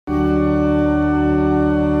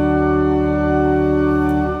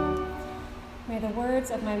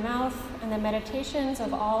meditations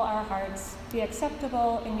of all our hearts be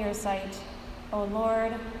acceptable in your sight, O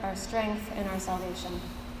Lord, our strength and our salvation.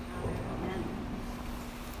 Amen.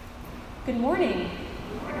 Good morning.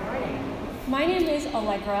 Good morning. My name is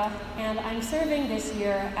Allegra, and I'm serving this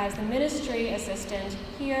year as the ministry assistant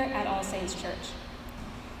here at All Saints Church.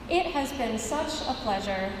 It has been such a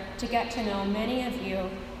pleasure to get to know many of you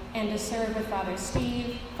and to serve with Father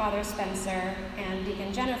Steve, Father Spencer, and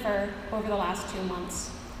Deacon Jennifer over the last 2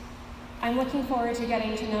 months. I'm looking forward to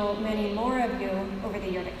getting to know many more of you over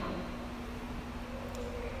the year to come.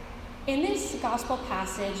 In this gospel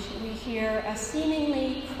passage, we hear a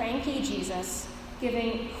seemingly cranky Jesus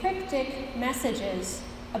giving cryptic messages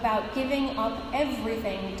about giving up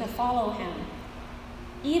everything to follow him,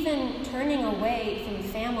 even turning away from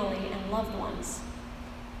family and loved ones.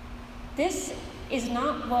 This is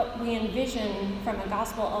not what we envision from a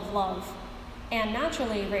gospel of love, and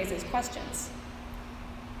naturally raises questions.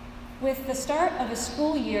 With the start of a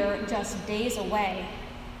school year just days away,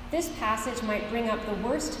 this passage might bring up the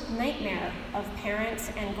worst nightmare of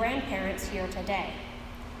parents and grandparents here today.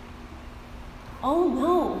 Oh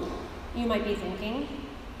no, you might be thinking,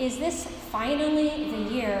 is this finally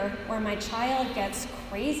the year where my child gets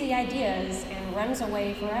crazy ideas and runs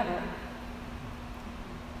away forever?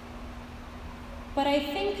 But I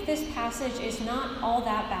think this passage is not all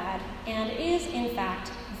that bad and is, in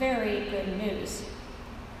fact, very good news.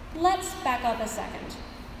 Let's back up a second.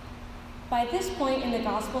 By this point in the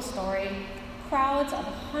gospel story, crowds of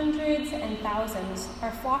hundreds and thousands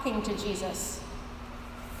are flocking to Jesus.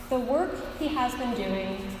 The work he has been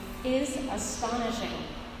doing is astonishing,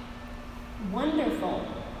 wonderful,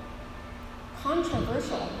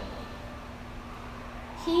 controversial.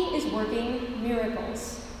 He is working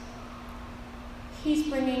miracles. He's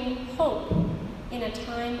bringing hope in a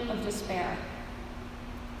time of despair.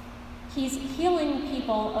 He's healing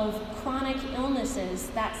people of chronic illnesses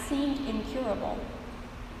that seemed incurable.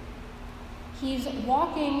 He's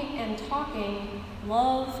walking and talking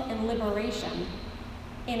love and liberation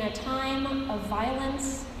in a time of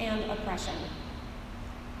violence and oppression.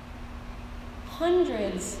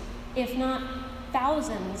 Hundreds, if not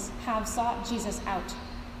thousands, have sought Jesus out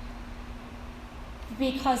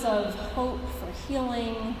because of hope for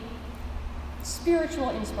healing, spiritual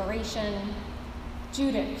inspiration, due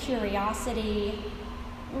to curiosity,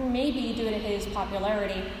 maybe due to his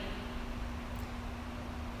popularity.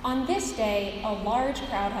 On this day, a large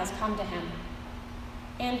crowd has come to him,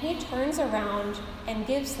 and he turns around and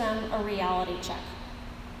gives them a reality check.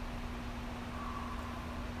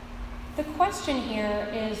 The question here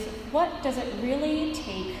is, what does it really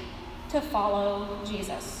take to follow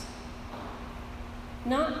Jesus?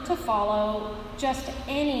 Not to follow just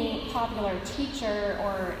any popular teacher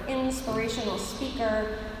or inspirational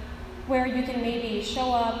speaker where you can maybe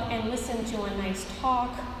show up and listen to a nice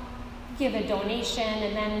talk, give a donation,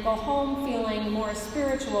 and then go home feeling more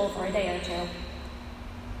spiritual for a day or two.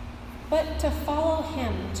 But to follow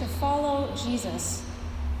him, to follow Jesus,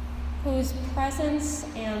 whose presence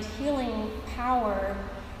and healing power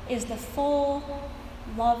is the full,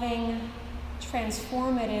 loving,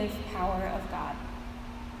 transformative power of God.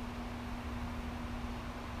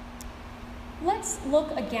 Let's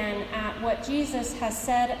look again at what Jesus has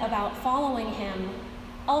said about following him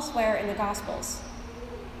elsewhere in the Gospels.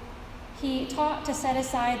 He taught to set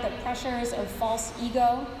aside the pressures of false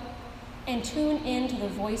ego and tune into the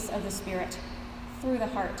voice of the Spirit through the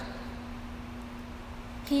heart.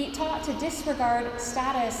 He taught to disregard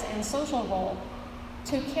status and social role,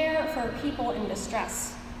 to care for people in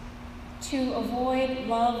distress, to avoid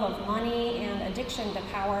love of money and addiction to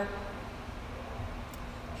power.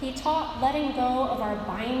 He taught letting go of our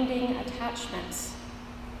binding attachments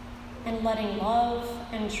and letting love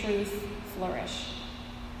and truth flourish.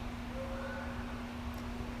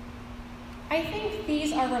 I think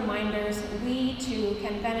these are reminders we too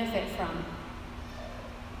can benefit from.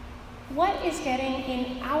 What is getting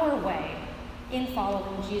in our way in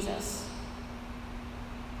following Jesus?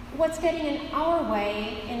 What's getting in our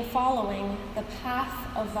way in following the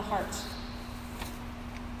path of the heart?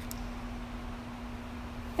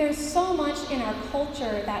 There's so much in our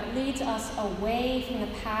culture that leads us away from the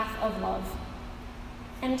path of love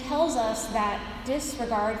and tells us that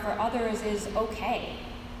disregard for others is okay,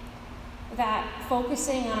 that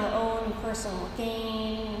focusing on our own personal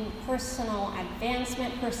gain, personal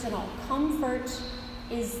advancement, personal comfort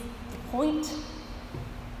is the point.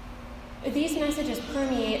 These messages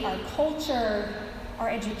permeate our culture, our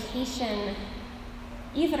education,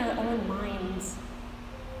 even our own minds.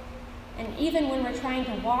 And even when we're trying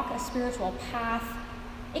to walk a spiritual path,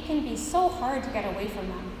 it can be so hard to get away from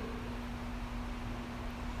them.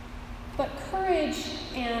 But courage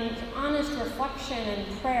and honest reflection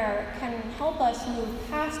and prayer can help us move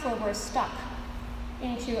past where we're stuck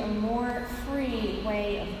into a more free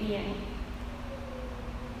way of being.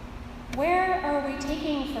 Where are we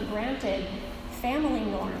taking for granted family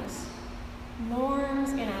norms?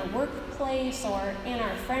 Norms in our workplace or in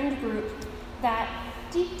our friend group that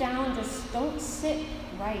deep down just don't sit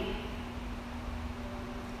right?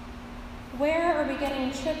 Where are we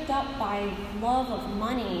getting tripped up by love of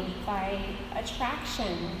money, by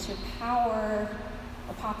attraction to power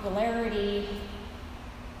or popularity,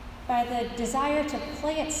 by the desire to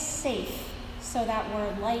play it safe so that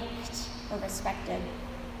we're liked or respected?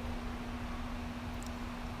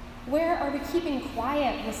 Where are we keeping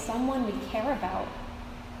quiet with someone we care about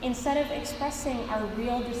instead of expressing our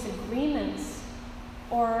real disagreements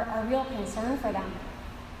or our real concern for them?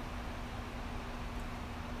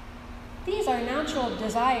 These are natural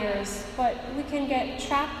desires, but we can get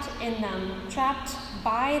trapped in them, trapped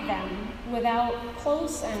by them, without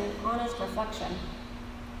close and honest reflection.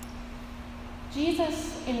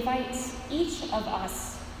 Jesus invites each of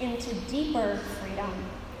us into deeper freedom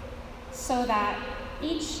so that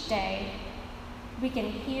each day we can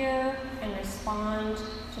hear and respond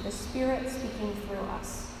to the Spirit speaking through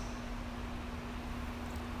us.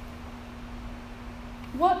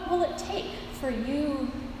 What will it take for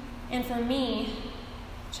you and for me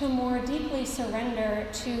to more deeply surrender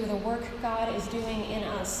to the work God is doing in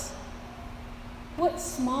us? What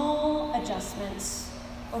small adjustments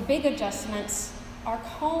or big adjustments are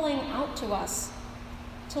calling out to us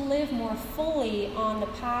to live more fully on the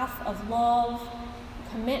path of love,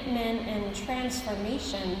 commitment, and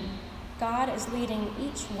transformation God is leading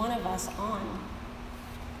each one of us on?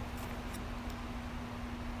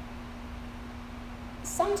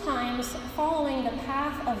 Sometimes following the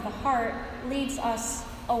path of the heart leads us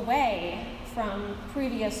away from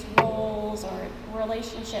previous roles or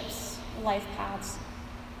relationships, life paths.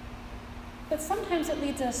 But sometimes it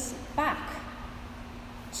leads us back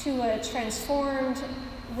to a transformed,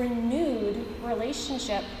 renewed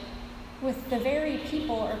relationship with the very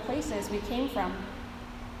people or places we came from.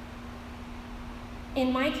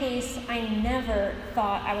 In my case, I never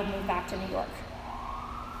thought I would move back to New York.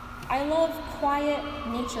 I love quiet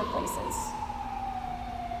nature places.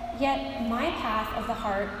 Yet my path of the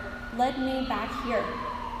heart led me back here.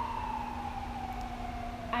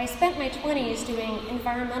 I spent my 20s doing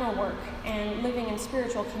environmental work and living in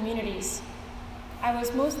spiritual communities. I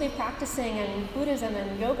was mostly practicing in Buddhism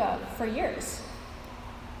and yoga for years.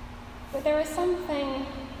 But there was something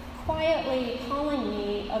quietly calling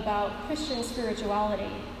me about Christian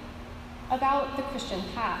spirituality, about the Christian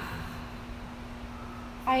path.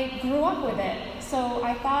 I grew up with it, so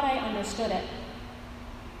I thought I understood it.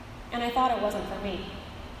 And I thought it wasn't for me.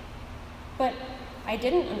 But I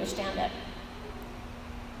didn't understand it.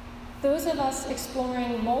 Those of us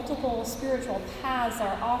exploring multiple spiritual paths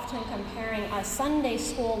are often comparing a Sunday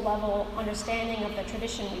school level understanding of the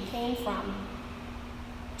tradition we came from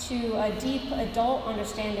to a deep adult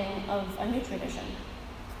understanding of a new tradition.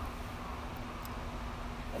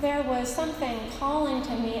 There was something calling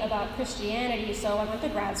to me about Christianity, so I went to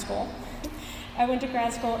grad school. I went to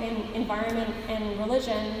grad school in environment and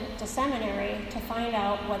religion to seminary to find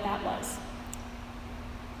out what that was.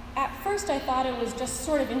 At first I thought it was just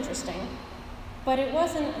sort of interesting, but it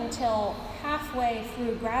wasn't until halfway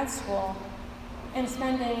through grad school and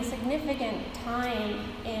spending significant time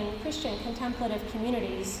in Christian contemplative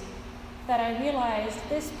communities that I realized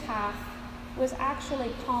this path was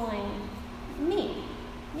actually calling me.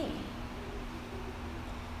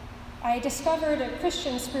 I discovered a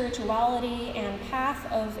Christian spirituality and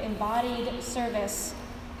path of embodied service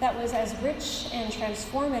that was as rich and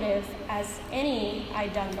transformative as any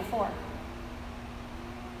I'd done before.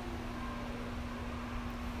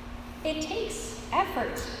 It takes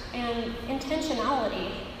effort and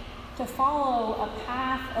intentionality to follow a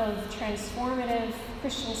path of transformative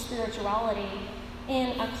Christian spirituality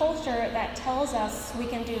in a culture that tells us we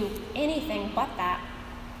can do anything but that.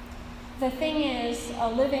 The thing is,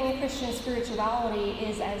 a living Christian spirituality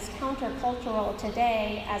is as countercultural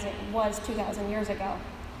today as it was 2,000 years ago.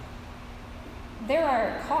 There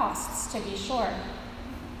are costs, to be sure.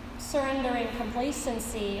 Surrendering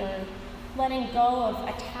complacency or letting go of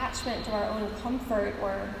attachment to our own comfort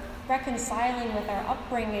or reconciling with our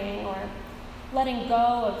upbringing or letting go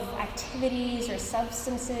of activities or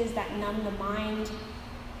substances that numb the mind.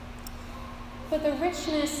 But the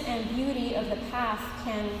richness and beauty of the path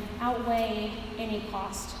can outweigh any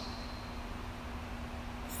cost.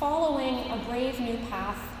 Following a brave new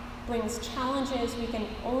path brings challenges we can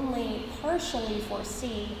only partially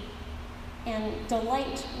foresee, and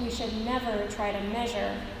delight we should never try to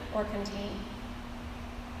measure or contain.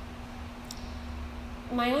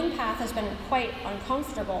 My own path has been quite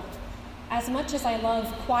uncomfortable. As much as I love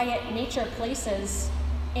quiet nature places,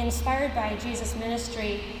 inspired by Jesus'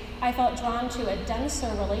 ministry, I felt drawn to a denser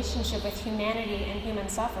relationship with humanity and human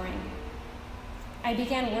suffering. I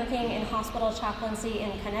began working in hospital chaplaincy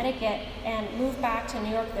in Connecticut and moved back to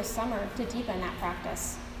New York this summer to deepen that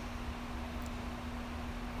practice.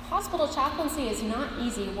 Hospital chaplaincy is not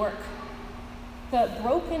easy work. The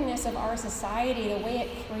brokenness of our society, the way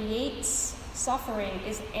it creates suffering,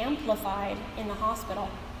 is amplified in the hospital.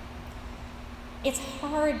 It's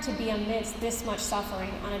hard to be amidst this much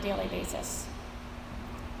suffering on a daily basis.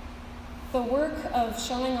 The work of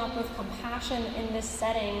showing up with compassion in this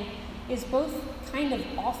setting is both kind of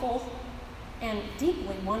awful and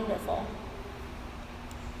deeply wonderful.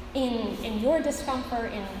 In your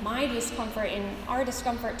discomfort, in my discomfort, in our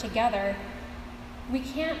discomfort together, we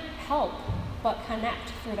can't help but connect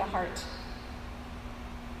through the heart.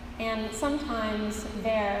 And sometimes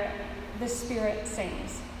there, the Spirit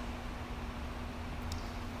sings.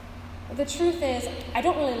 The truth is, I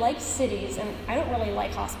don't really like cities and I don't really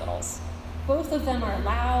like hospitals. Both of them are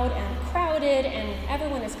loud and crowded, and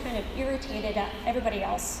everyone is kind of irritated at everybody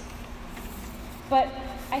else. But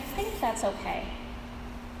I think that's okay.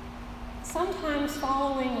 Sometimes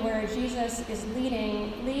following where Jesus is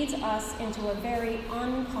leading leads us into a very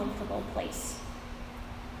uncomfortable place.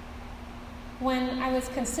 When I was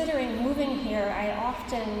considering moving here, I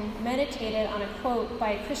often meditated on a quote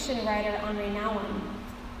by Christian writer Henri Nouwen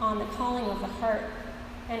on the calling of the heart.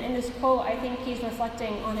 And in this quote, I think he's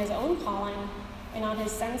reflecting on his own calling and on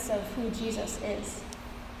his sense of who Jesus is.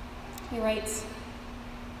 He writes,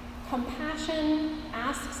 "Compassion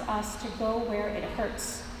asks us to go where it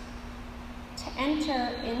hurts, to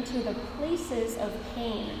enter into the places of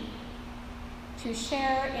pain, to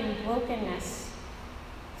share in brokenness,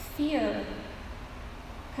 fear,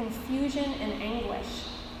 confusion, and anguish.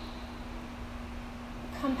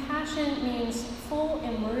 Compassion means full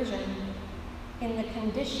immersion in the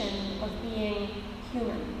condition of being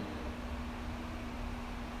human."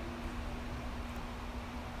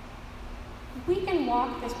 We can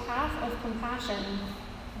walk this path of compassion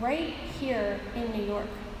right here in New York.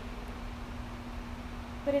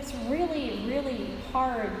 But it's really, really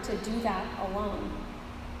hard to do that alone.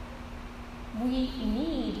 We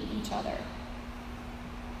need each other.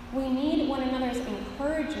 We need one another's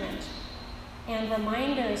encouragement and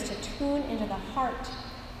reminders to tune into the heart,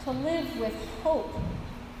 to live with hope,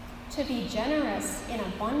 to be generous in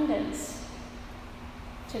abundance,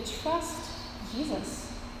 to trust Jesus.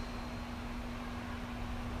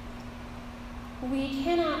 We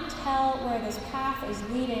cannot tell where this path is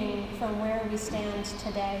leading from where we stand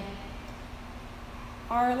today.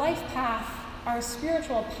 Our life path, our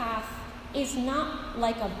spiritual path, is not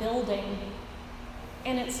like a building,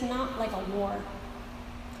 and it's not like a war.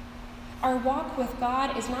 Our walk with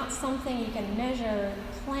God is not something you can measure,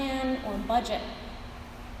 plan, or budget.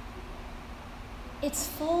 It's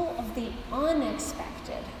full of the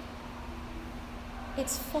unexpected.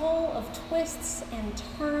 It's full of twists and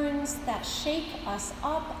turns that shake us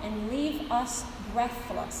up and leave us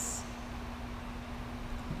breathless.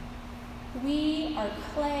 We are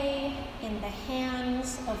clay in the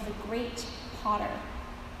hands of the great potter,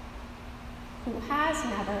 who has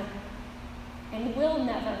never and will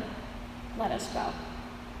never let us go.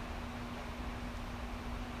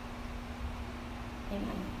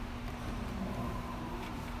 Amen.